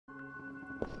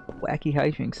Wacky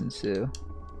hijinks ensue.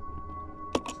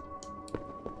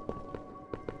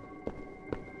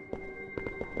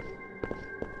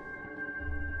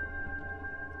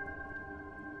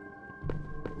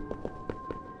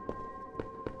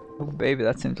 Oh baby,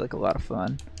 that seems like a lot of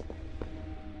fun.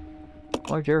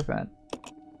 Large air vent.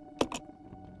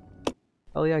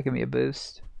 Oh yeah, give me a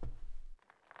boost.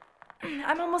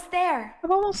 I'm almost there.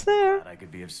 I'm almost there. Glad I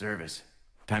could be of service.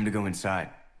 Time to go inside.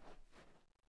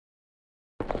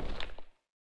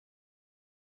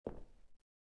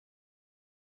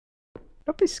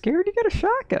 Don't be scared, you got a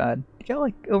shotgun. You got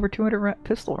like over 200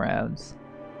 pistol rounds.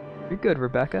 You're good,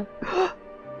 Rebecca.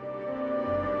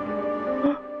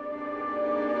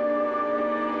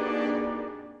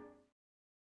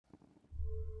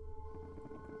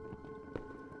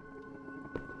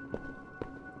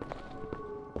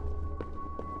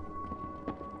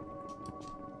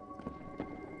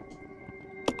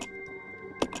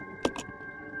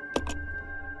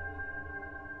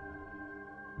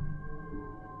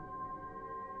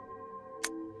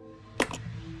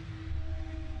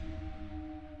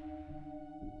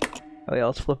 Oh yeah,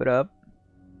 let's flip it up.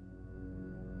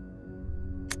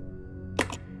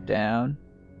 Down.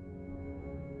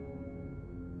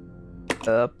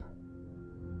 Up.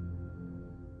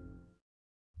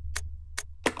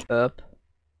 Up.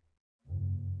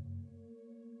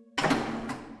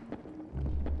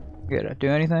 Good, I do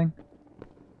anything?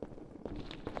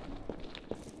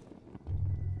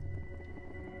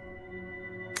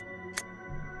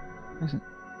 Isn't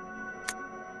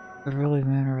it really the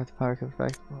manner of the park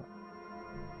effect?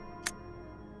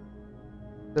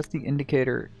 That's the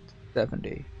indicator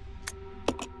 70.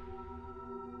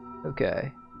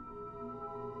 Okay.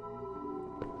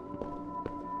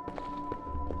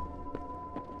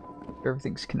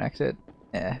 Everything's connected.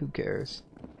 Eh, who cares?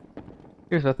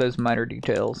 Here's about those minor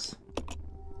details.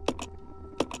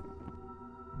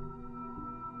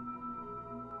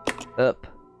 Up.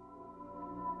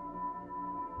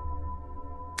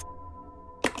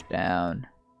 Down.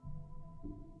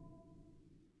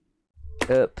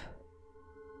 Up.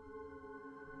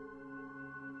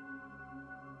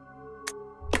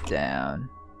 Down.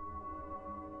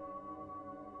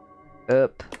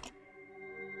 Up.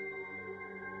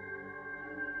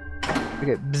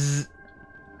 Okay, bzz.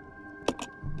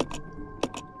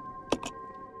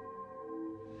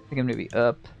 I think I'm gonna be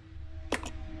up.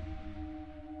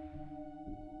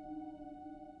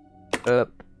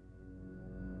 Up.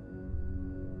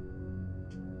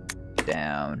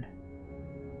 Down.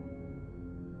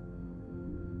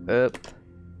 Up.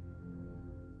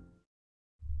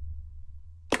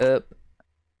 Up.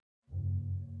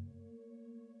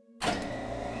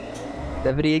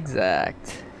 70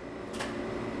 exact.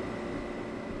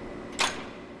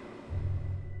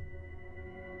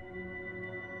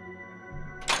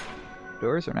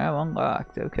 Doors are now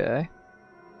unlocked, okay.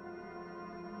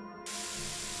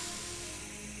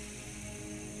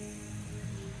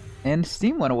 And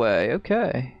steam went away,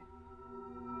 okay.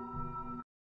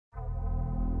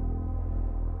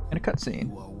 And a cutscene.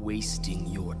 You are wasting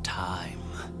your time.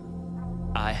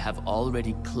 I have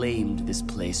already claimed this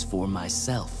place for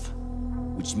myself,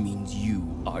 which means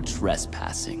you are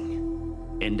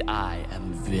trespassing. And I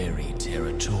am very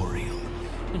territorial.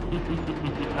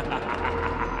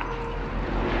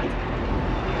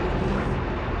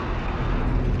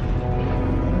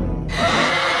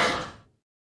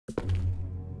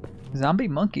 Zombie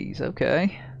monkeys,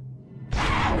 okay.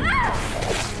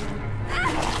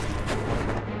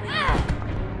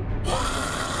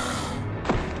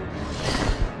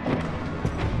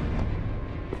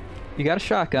 You got a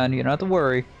shotgun, you don't have to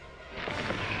worry.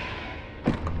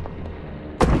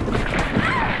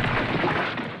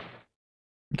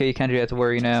 Okay, you kinda do have to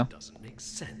worry now. Doesn't make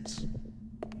sense.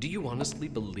 Do you honestly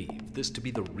believe this to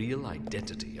be the real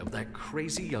identity of that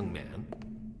crazy young man?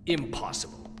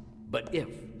 Impossible. But if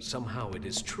somehow it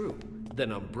is true,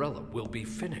 then Umbrella will be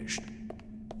finished.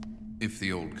 If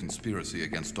the old conspiracy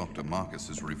against Dr. Marcus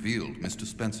is revealed, Mr.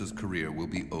 Spencer's career will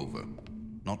be over.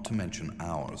 Not to mention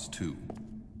ours, too.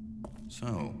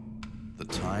 So, the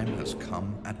time has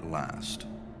come at last.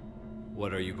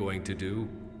 What are you going to do?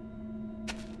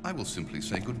 I will simply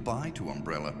say goodbye to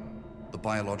Umbrella. The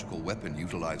biological weapon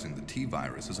utilizing the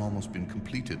T-virus has almost been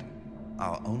completed.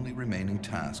 Our only remaining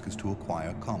task is to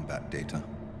acquire combat data.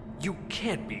 You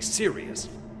can't be serious.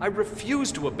 I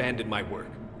refuse to abandon my work.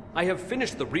 I have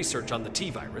finished the research on the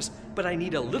T-virus, but I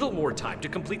need a little more time to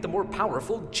complete the more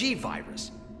powerful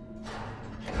G-virus.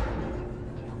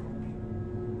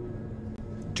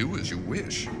 Do as you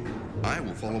wish. I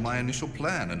will follow my initial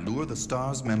plan and lure the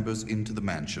STARS members into the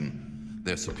mansion.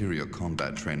 Their superior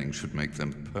combat training should make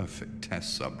them perfect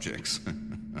test subjects.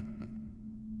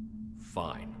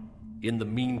 Fine. In the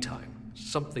meantime,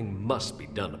 something must be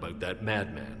done about that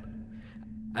madman.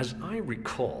 As I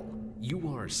recall,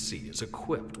 URC is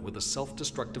equipped with a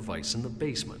self-destruct device in the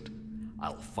basement.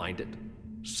 I'll find it,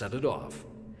 set it off,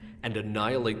 and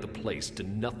annihilate the place to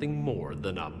nothing more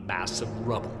than a mass of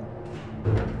rubble.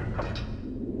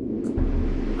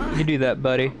 You do that,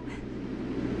 buddy.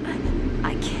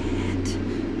 I can't.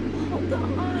 Hold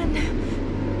on.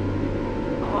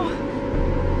 Oh.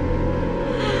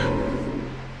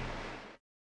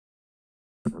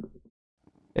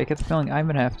 I get the feeling I'm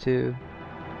gonna have to.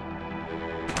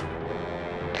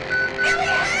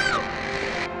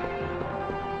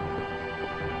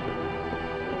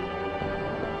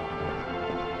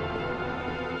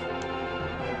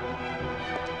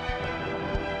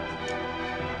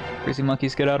 Crazy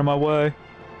monkeys, get out of my way.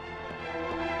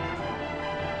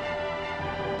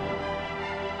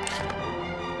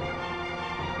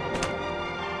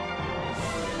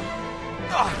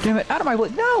 Damn it, out of my way.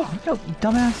 No! No, you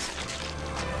dumbass.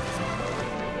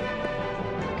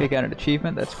 Okay, got an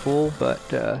achievement, that's cool, but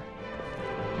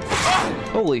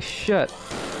holy shit.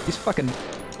 He's fucking...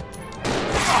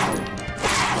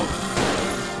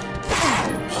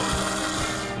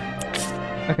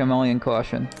 Okay, I'm only in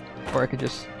caution. Or I could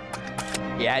just...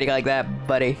 Yeah, how do you like that,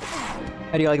 buddy?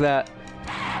 How do you like that?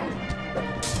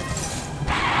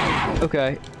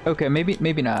 Okay, okay,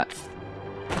 maybe not.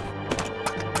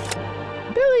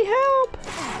 Billy, help!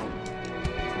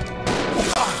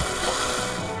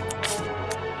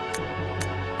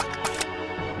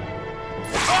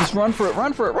 Just run for it,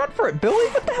 run for it, run for it, Billy!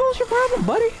 What the hell is your problem,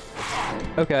 buddy?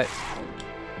 Okay.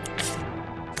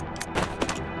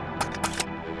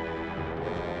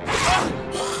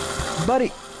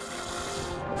 Buddy!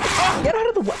 Get out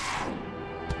of the way!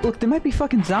 Look, there might be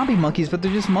fucking zombie monkeys, but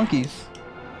they're just monkeys.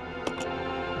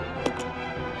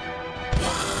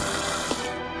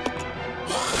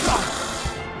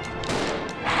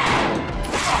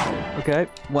 Okay,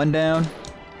 one down.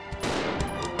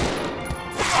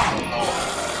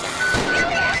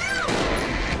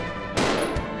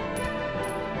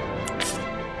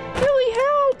 Billy,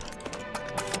 help!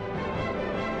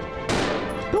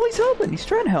 Billy's helping, he's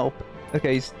trying to help.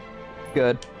 Okay, he's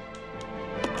good.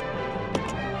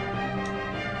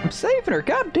 I'm saving her,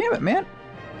 god damn it, man!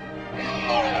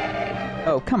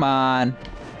 Oh, come on.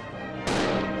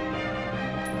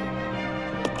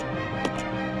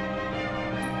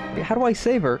 How do I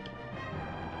save her?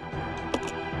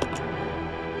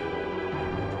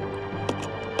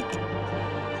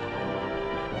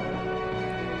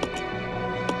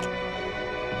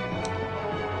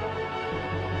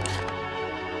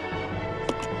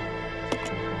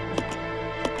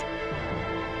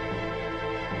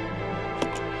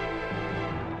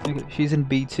 Okay, she's in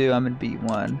B2, I'm in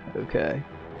B1. Okay.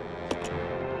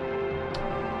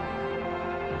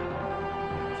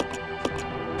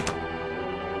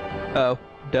 Oh,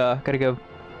 duh. Gotta go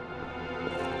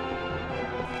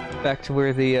back to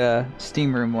where the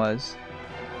steam room was.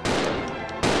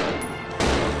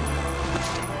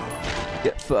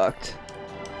 Get fucked.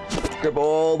 Grab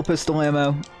all the pistol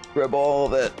ammo. Grab all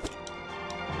of it.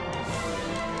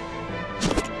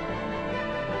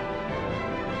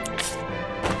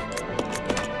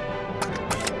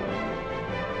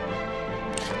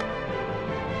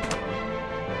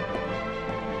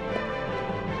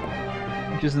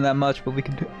 Which isn't that much, but we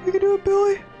can do it,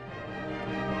 Billy.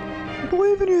 I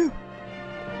believe in you.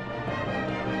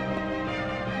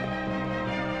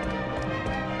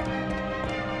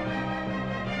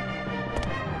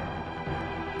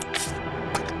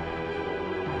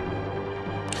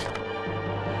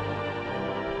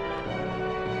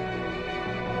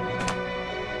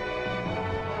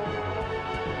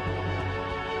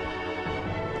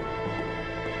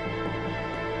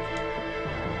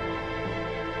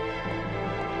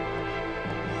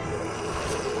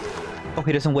 Oh,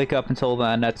 he doesn't wake up until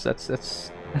then. That's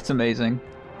amazing.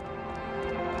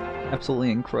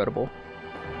 Absolutely incredible.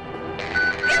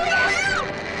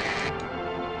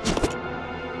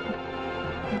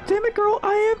 Damn it, girl!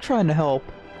 I am trying to help.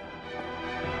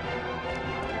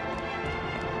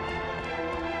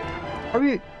 Are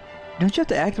you? Don't you have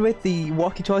to activate the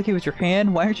walkie-talkie with your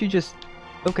hand? Why aren't you just?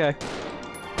 Okay.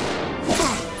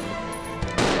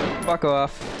 Fuck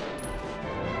off.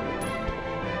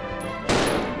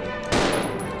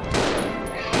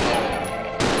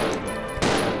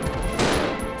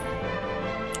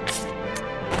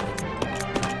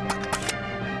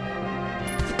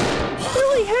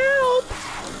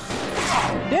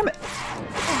 Damn it!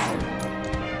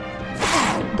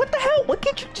 What the hell? What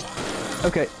can't you just...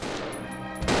 Okay.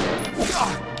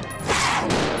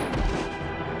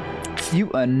 You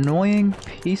annoying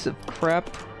piece of crap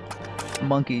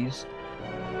monkeys.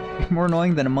 You're more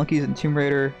annoying than a monkeys in Tomb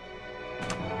Raider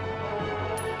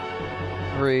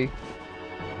 3.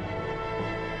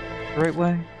 Right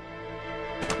way?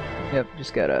 Yep,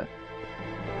 just gotta...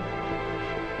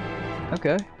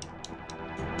 Okay.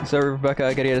 So Rebecca,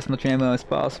 I gotta get as much ammo as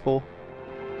possible.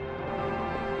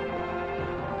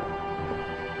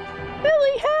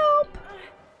 Billy, help!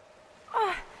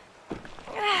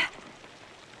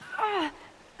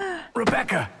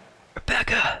 Rebecca!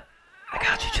 Rebecca, I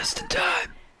got you just in time.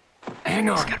 Hang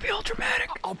on. It's gonna be all dramatic.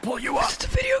 I'll pull you up. It's a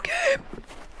video game.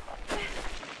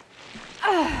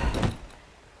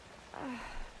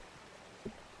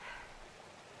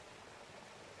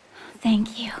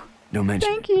 Thank you. No mention.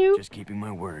 Thank you. Just keeping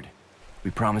my word.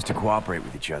 We promised to cooperate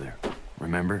with each other.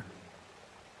 Remember?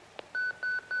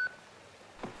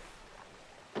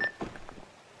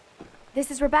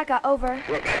 This is Rebecca, over.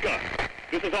 Rebecca,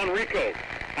 this is Enrico.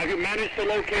 Have you managed to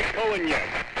locate Cohen yet?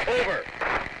 Over.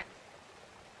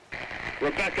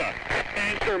 Rebecca,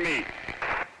 answer me.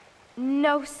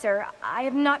 No, sir. I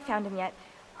have not found him yet.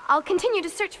 I'll continue to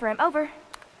search for him, over.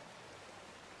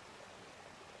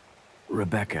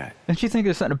 Rebecca, Don't you think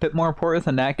there's something a bit more important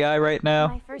than that guy right now?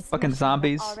 My first Fucking mission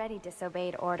zombies. already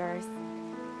disobeyed orders.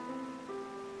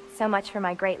 So much for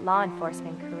my great law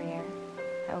enforcement career.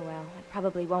 Oh well, I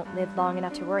probably won't live long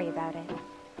enough to worry about it.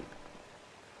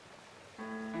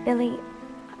 Billy,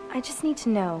 I just need to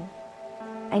know.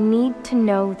 I need to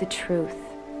know the truth.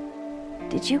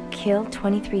 Did you kill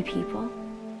 23 people?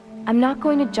 I'm not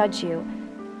going to judge you.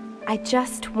 I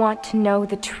just want to know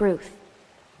the truth.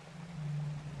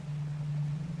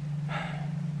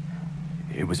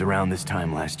 it was around this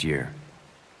time last year.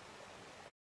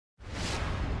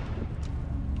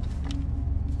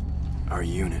 Our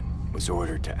unit was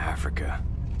ordered to Africa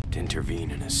to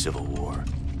intervene in a civil war.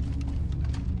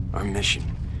 Our mission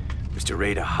was to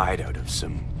raid a hideout of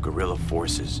some guerrilla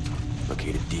forces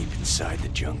located deep inside the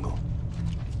jungle.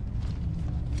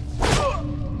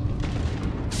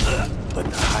 But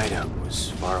the hideout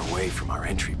was far away from our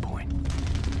entry point.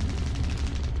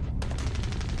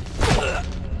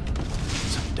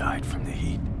 Some died from the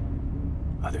heat.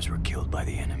 Others were killed by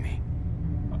the enemy.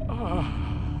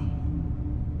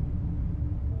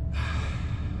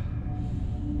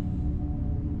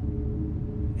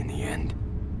 In the end,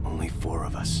 only 4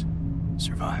 of us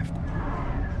survived.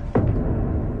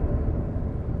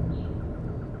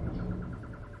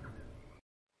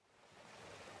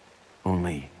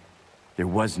 Only, there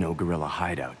was no guerrilla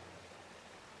hideout.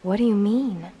 What do you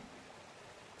mean?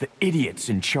 The idiots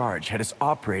in charge had us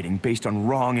operating based on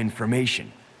wrong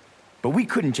information. But we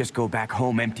couldn't just go back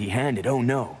home empty-handed, oh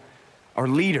no. Our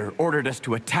leader ordered us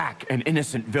to attack an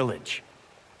innocent village.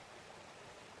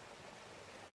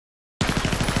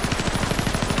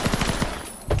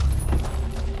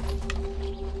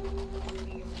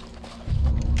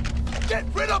 Get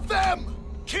rid of them!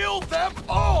 Kill them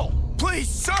all! Please,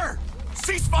 sir!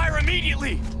 Ceasefire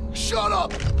immediately! Shut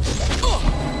up!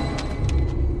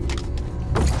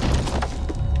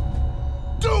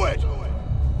 Do it!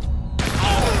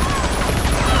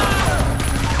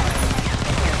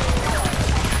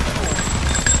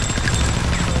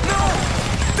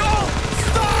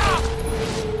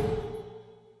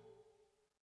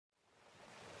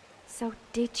 So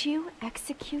did you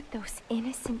execute those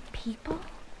innocent people?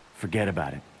 Forget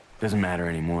about it. Doesn't matter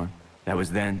anymore. That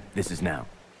was then, this is now.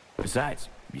 Besides,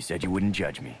 you said you wouldn't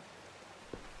judge me.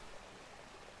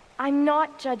 I'm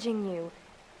not judging you,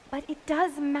 but it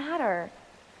does matter.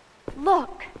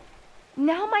 Look,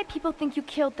 now my people think you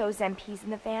killed those MPs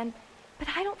in the van, but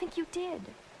I don't think you did.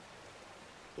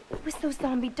 It was those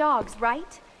zombie dogs,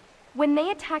 right? When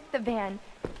they attacked the van,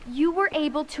 you were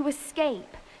able to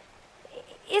escape.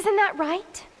 Isn't that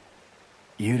right?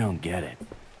 You don't get it.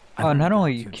 Oh, not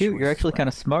only are you Two cute, you're choices actually kind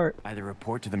of left. smart. Either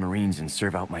report to the Marines and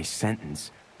serve out my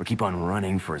sentence, or keep on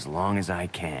running for as long as I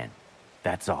can.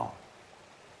 That's all.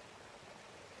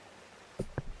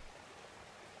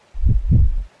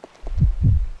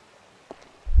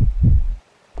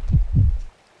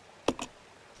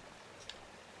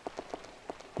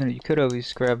 You know, you could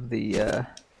always grab the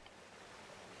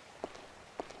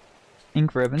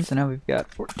ink ribbons, and now we've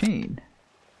got 14.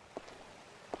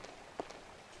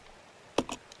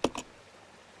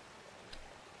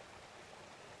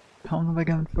 How long have I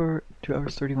gone for? 2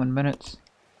 hours 31 minutes.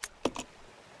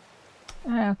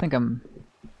 I think I'm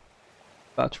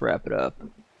about to wrap it up.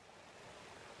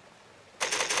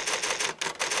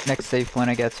 Next save point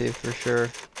I get to, for sure.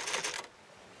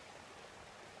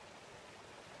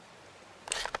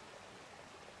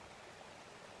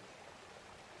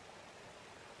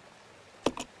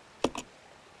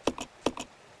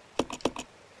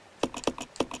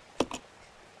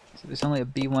 There's only a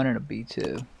B1 and a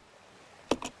B2.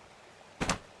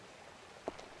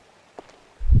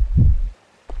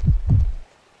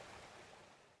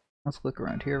 Let's look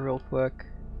around here real quick.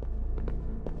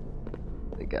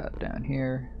 What they got down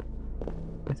here.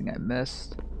 Anything I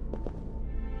missed?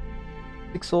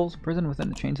 6 souls imprisoned within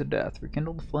the chains of death.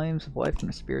 Rekindle the flames of life from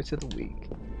the spirits of the weak.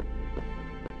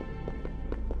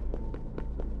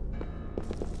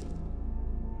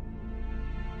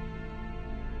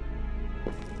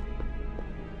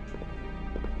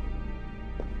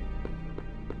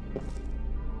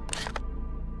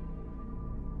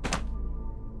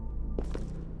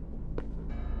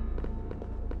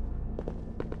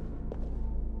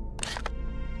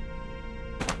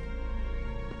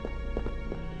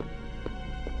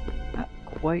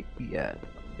 Quite yet.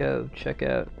 Go check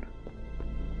out.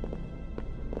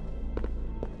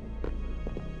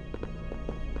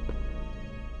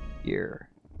 Here.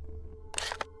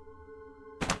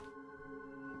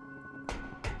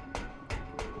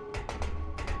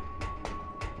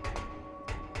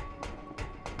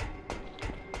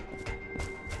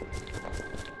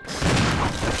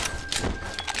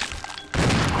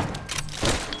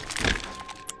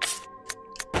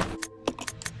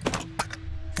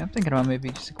 I'm thinking about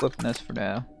maybe just equipping this for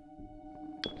now.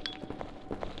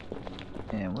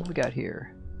 And what do we got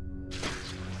here?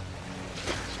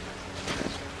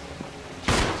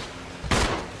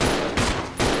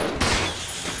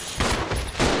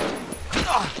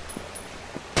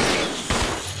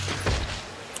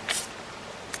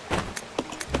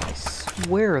 I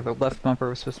swear the left bumper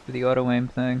was supposed to be the auto aim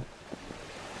thing.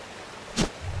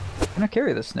 Can I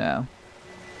carry this now?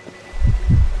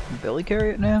 Can Billy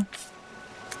carry it now?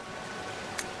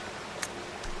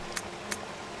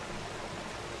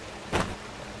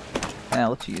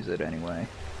 Let's use it anyway.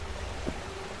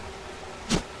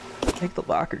 Take the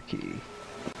locker key.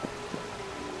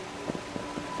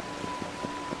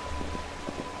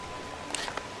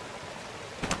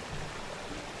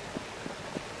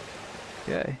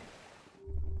 Okay.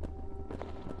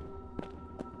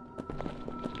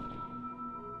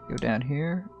 Go down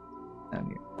here. Down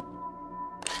here.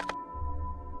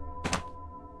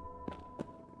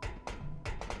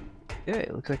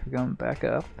 Okay, looks like we're going back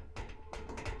up.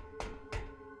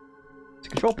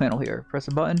 Control panel here. Press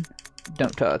a button.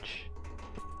 Don't touch.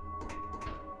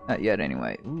 Not yet,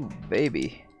 anyway. Ooh,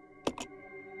 baby.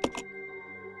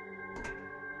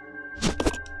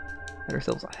 Got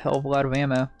ourselves a hell of a lot of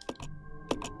ammo.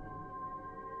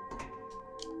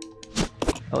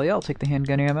 Oh yeah, I'll take the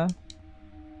handgun ammo.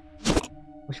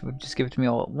 Wish it would just give it to me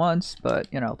all at once, but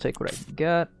you know, I'll take what I can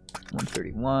get.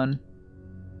 131.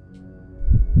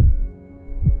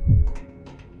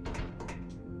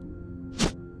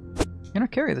 Can I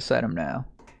carry this item now?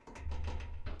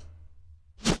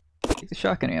 Take the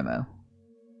shotgun ammo.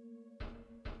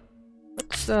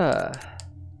 Let's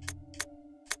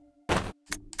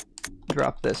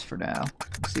drop this for now.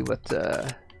 Let's see what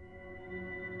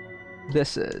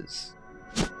this is.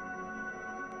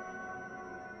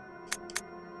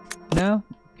 No?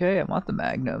 Okay, I want the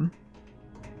Magnum.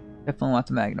 Definitely want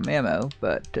the Magnum ammo,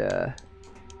 but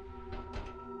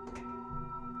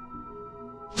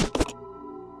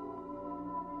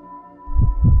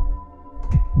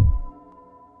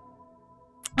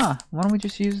why don't we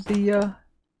just use the,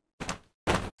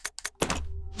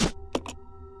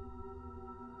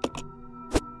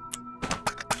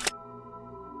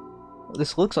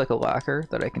 this looks like a locker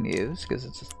that I can use, because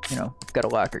it's, you know, it's got a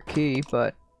locker key,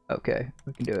 but okay,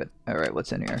 we can do it. Alright,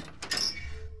 what's in here?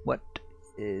 What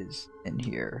is in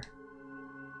here?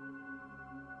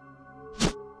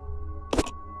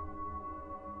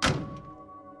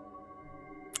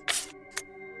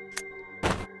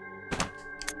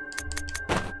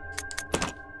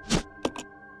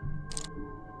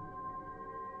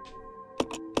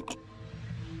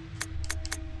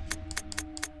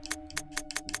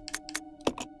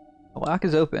 Lock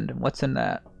is opened, and what's in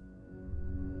that?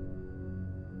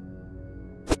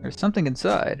 There's something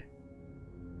inside.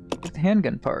 Take the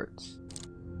handgun parts.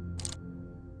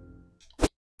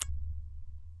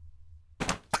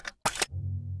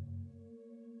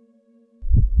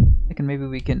 Thinking maybe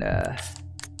we can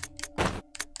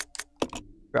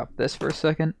drop this for a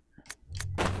second.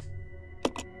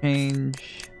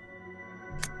 Change.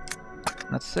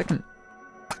 That's second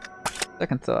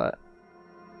thought.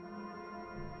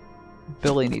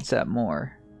 Billy needs that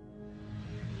more.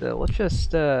 So let's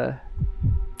just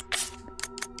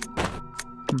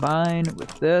combine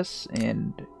with this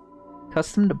and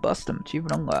custom to Bustum.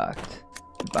 Achievement unlocked.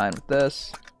 Combine with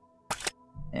this.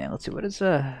 And let's see, what does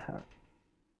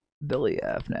Billy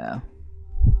have now?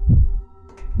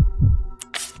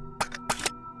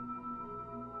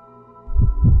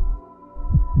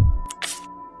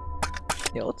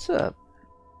 Yeah, let's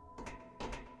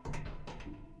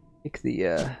take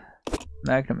the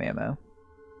Magnum ammo.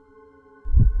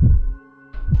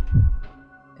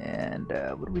 And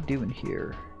what are we doing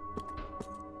here?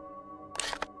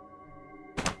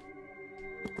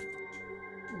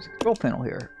 There's a control panel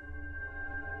here.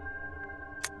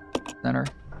 Center.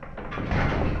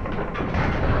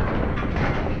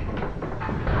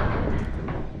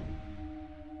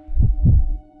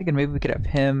 Thinking maybe we could have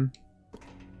him.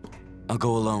 I'll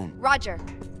go alone. Roger.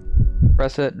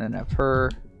 Press it and then have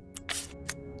her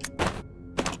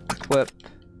equip.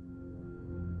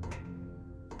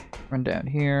 Run down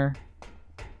here.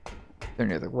 Is there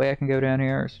any other way I can go down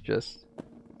here? Or is it just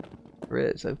there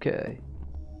is, okay.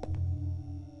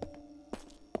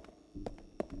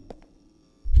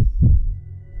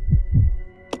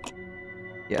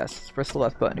 Yes, let's press the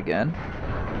left button again.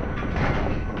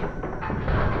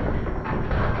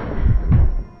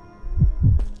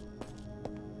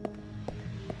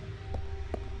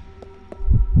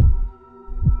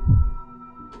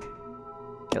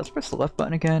 Yeah, let's press the left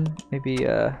button again. Maybe,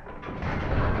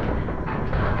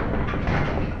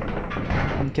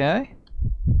 okay.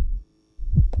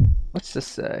 What's this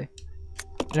say?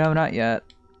 No, not yet.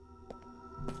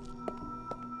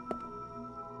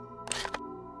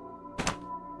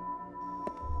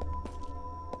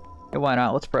 Yeah, why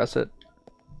not? Let's press it.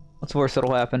 What's the worst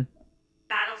that'll happen?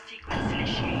 Battle sequence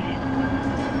initiated.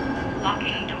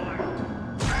 Locking door.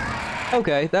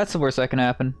 Okay, that's the worst that can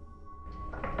happen.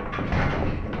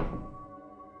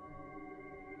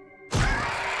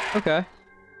 Okay.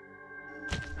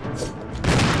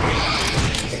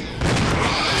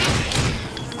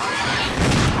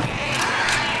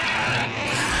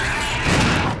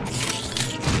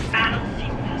 Battle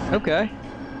sequence. Okay.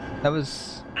 That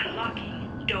was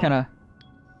Unlocking door. kinda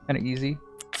easy.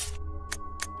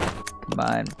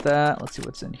 Combined with that, let's see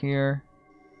what's in here.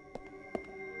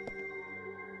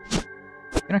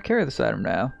 Can I carry this item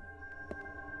now?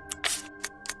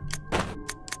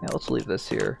 Yeah, let's leave this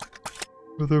here.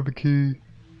 Another key.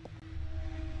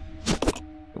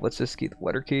 What's this key? The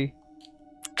letter key?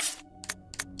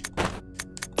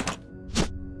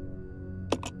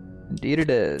 Indeed it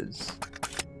is.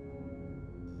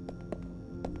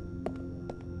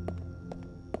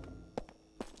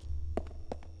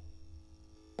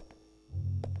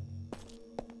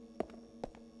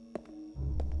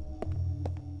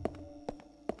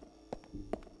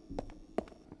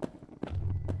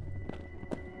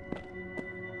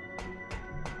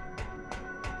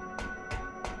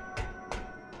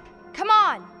 Come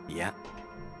on! Yeah.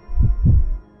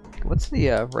 What's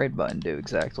the right button do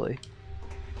exactly?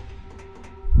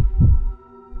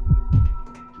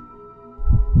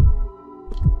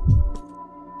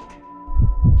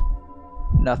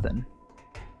 Nothing.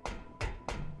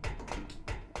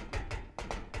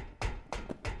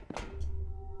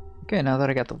 Okay, now that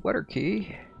I got the letter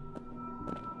key,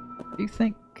 do you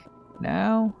think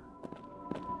now?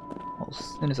 Well, as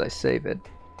soon as I save it,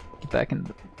 get back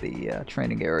into the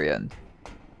training area and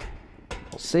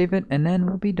we'll save it, and then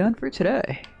we'll be done for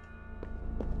today.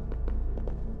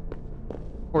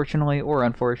 Fortunately or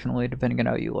unfortunately, depending on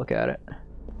how you look at it.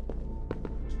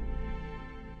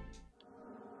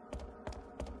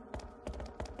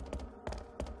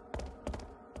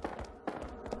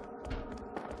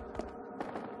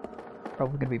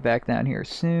 Probably gonna be back down here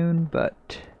soon,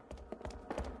 but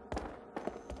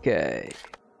okay.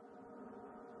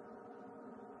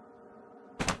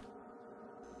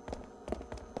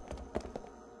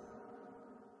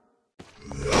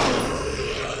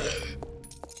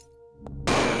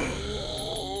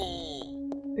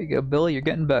 There you go, Billy, you're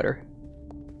getting better.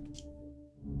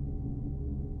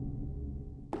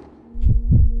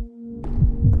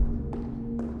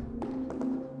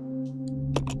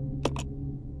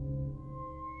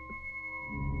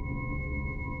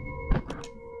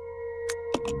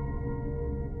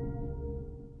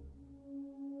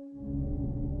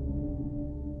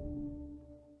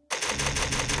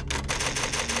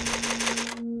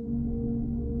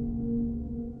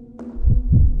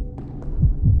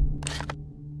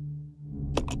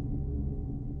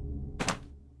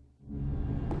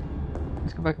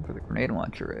 Let's go back up where the grenade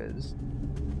launcher is.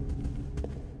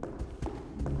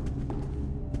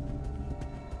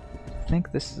 I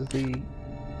think this is the...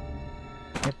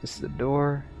 Yep, this is the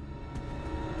door.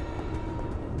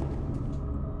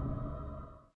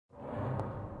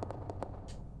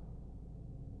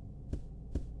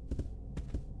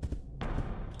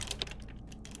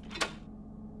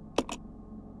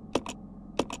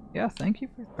 Yeah, thank you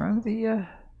for throwing the,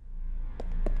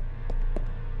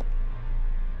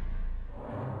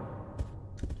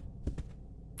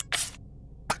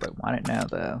 But why on it now,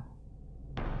 though.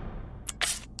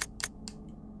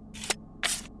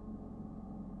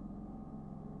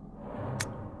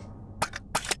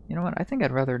 You know what? I think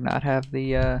I'd rather not have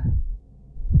the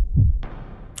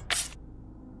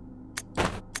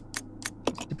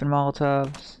stupid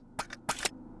Molotovs.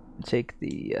 And take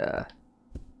the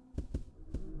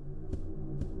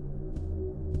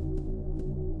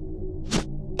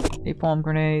napalm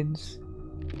grenades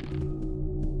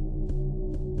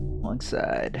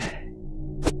alongside.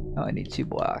 Oh, I need 2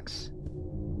 blocks.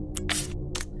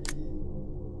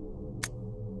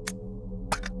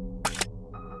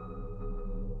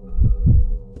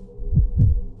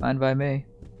 Fine by me.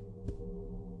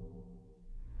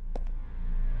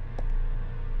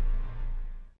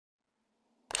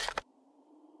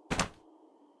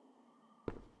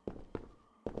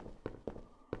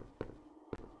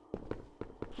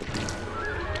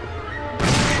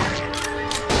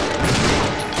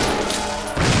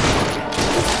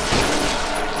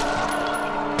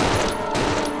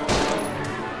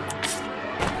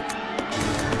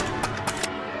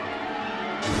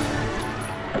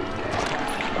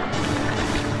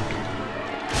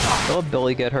 Don't let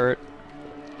Billy get hurt.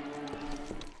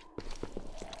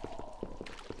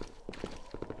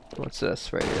 What's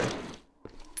this right here?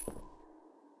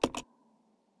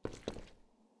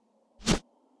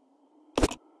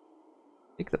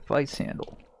 Take the vice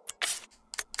handle.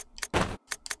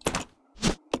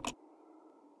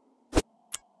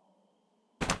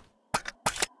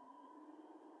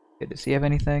 Okay, does he have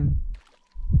anything?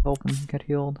 Help him get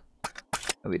healed?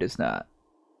 No, he does not.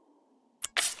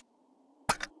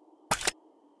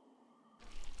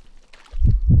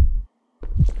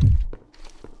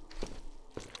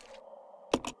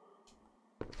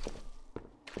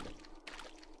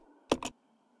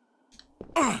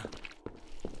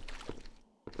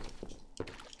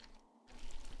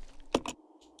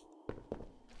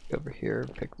 Over here,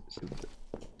 pick this up.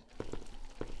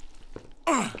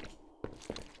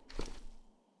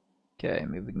 Okay,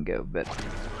 maybe we can go a bit.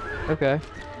 Okay.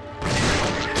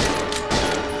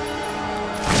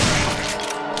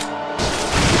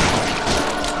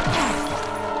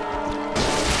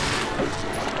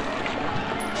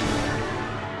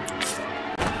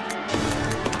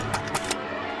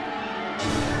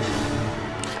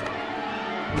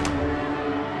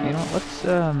 You know what, let's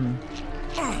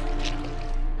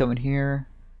come in here.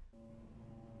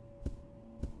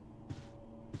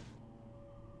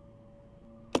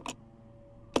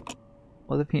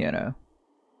 Or the piano.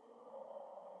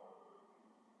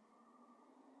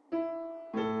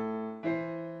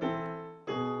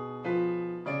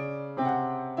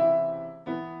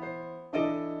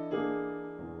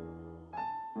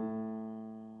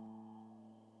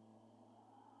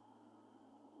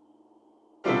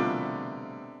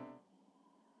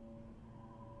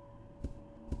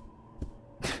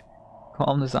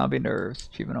 Calm the zombie nerves.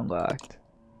 Achievement unlocked.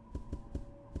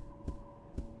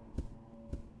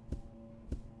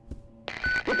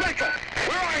 Rebecca,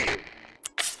 where are you?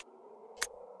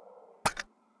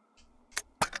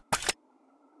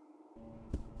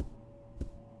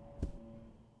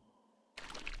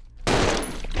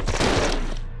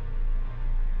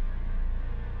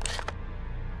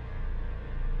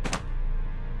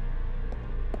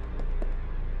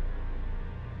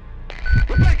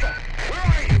 Rebecca, where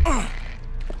are you?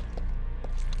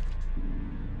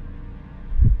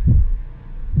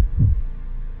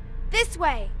 This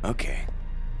way! Okay.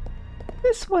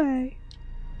 This way.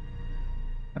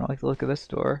 I don't like the look of this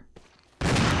door.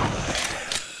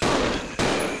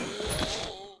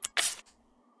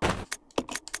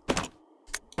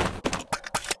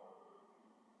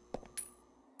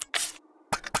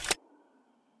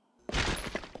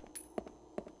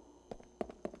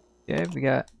 Yeah, we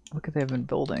got. Look at they've been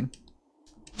building.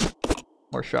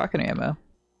 More shotgun ammo.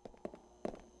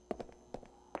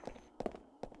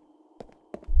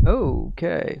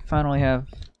 Okay, finally have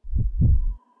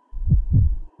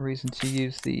a reason to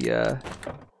use the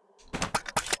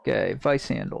okay, vice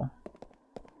handle.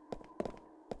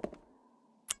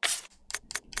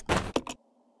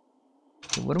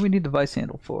 So what do we need the vice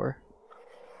handle for?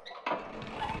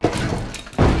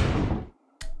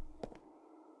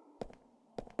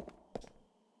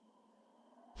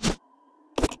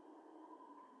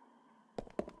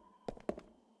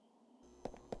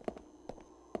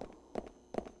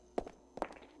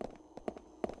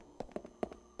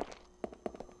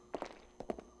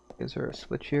 Is there a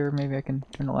switch here? Maybe I can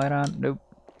turn the light on? Nope.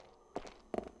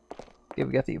 Okay,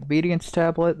 we got the obedience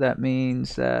tablet. That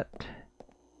means that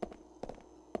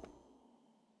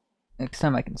next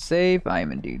time I can save, I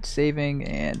am indeed saving,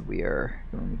 and we are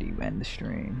going to end the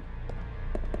stream.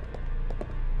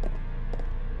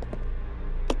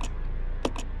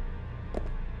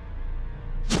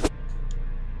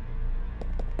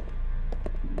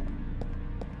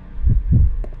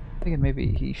 Thinking maybe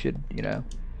he should, you know,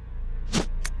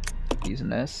 using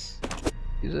this,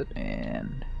 use it,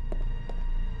 and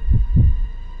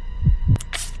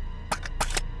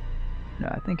no,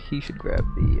 I think he should grab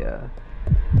the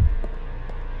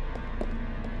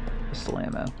pistol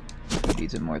ammo. He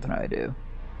needs it more than I do.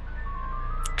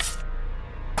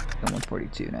 I'm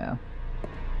 142 now.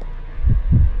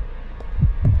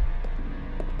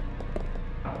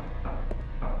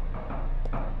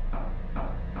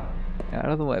 Out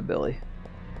of the way, Billy.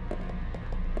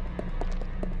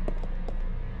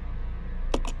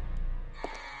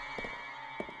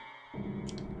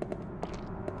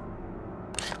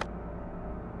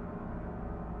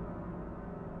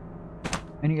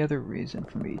 Any other reason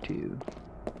for me to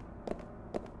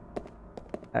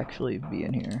actually be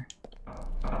in here?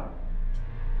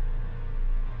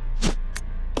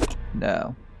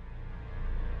 No.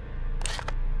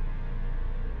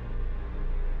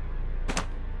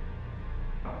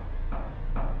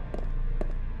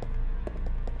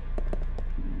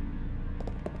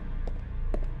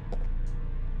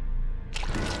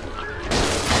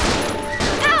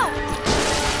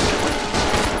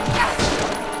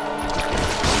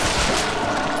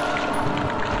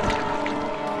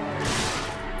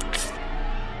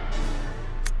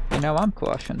 Now I'm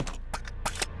cautioned.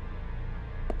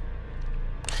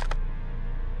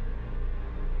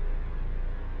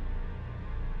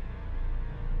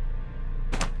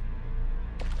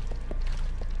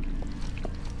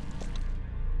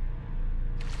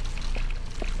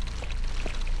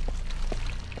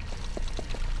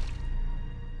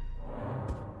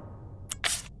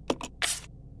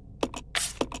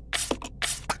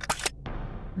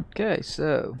 Okay,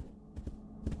 so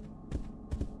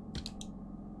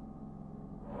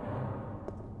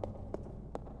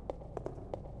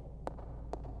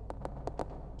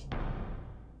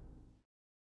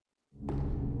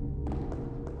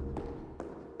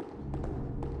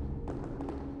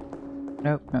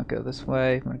nope, don't go this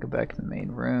way. I'm gonna go back to the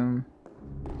main room.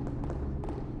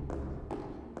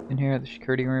 In here, the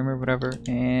security room or whatever,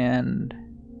 and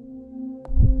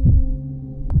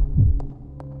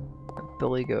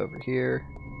Billy, go over here.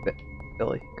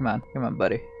 Billy, come on,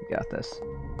 buddy. You got this.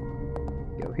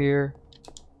 Go here.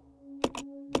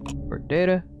 For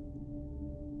data.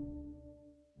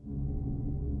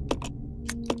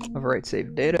 Overwrite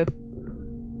save data.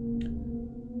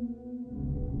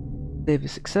 Save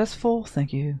is successful.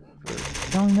 Thank you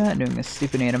for telling that. Doing this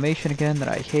stupid animation again that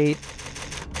I hate.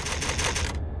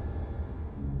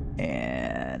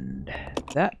 And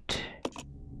that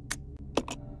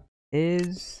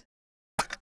is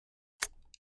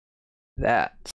that.